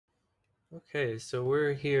Okay, so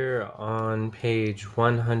we're here on page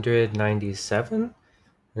 197,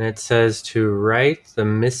 and it says to write the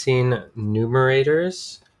missing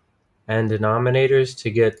numerators and denominators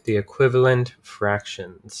to get the equivalent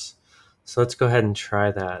fractions. So let's go ahead and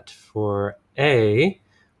try that. For A,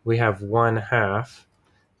 we have 1/2,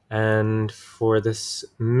 and for this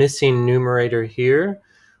missing numerator here,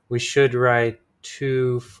 we should write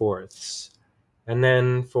 2/4. And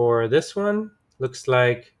then for this one, looks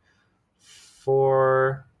like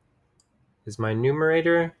 4 is my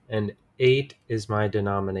numerator and 8 is my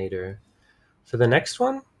denominator. For the next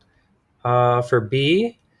one, for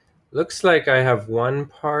B, looks like I have one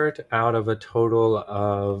part out of a total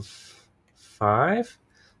of 5.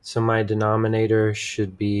 So my denominator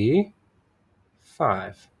should be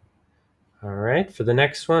 5. All right, for the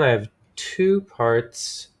next one, I have 2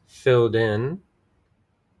 parts filled in.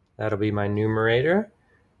 That'll be my numerator.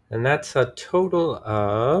 And that's a total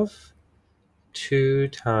of 2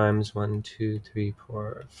 times 1, 2, 3,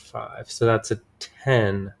 4, 5. So that's a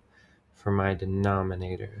 10 for my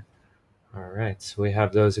denominator. All right, so we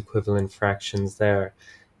have those equivalent fractions there.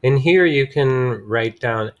 In here, you can write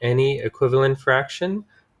down any equivalent fraction.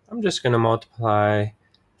 I'm just going to multiply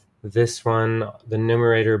this one, the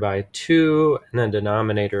numerator, by 2, and the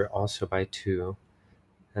denominator also by 2.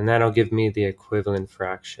 And that'll give me the equivalent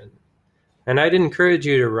fraction. And I'd encourage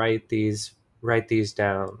you to write these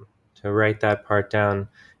down, to write that part down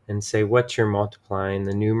and say what you're multiplying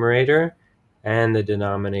the numerator and the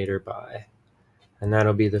denominator by. And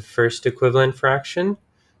that'll be the first equivalent fraction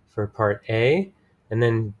for part A. And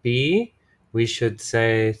then B, we should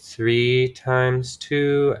say 3 times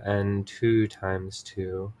 2 and 2 times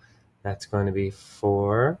 2. That's going to be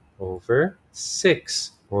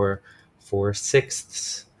 4/6, or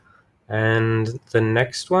 4/6. And the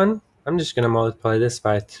next one, I'm just going to multiply this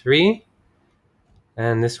by 3,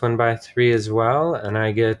 and this one by 3 as well, and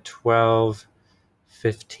I get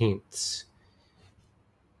 12/15.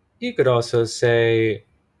 You could also say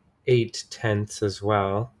 8/10 as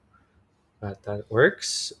well, but that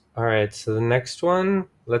works. All right, so the next one,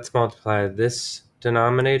 let's multiply this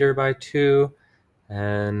denominator by 2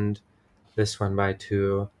 and this one by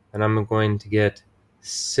 2, and I'm going to get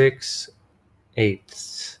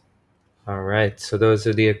 6/8. All right, so those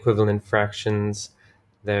are the equivalent fractions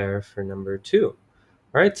there for number 2.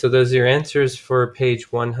 All right, so those are your answers for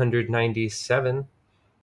page 197.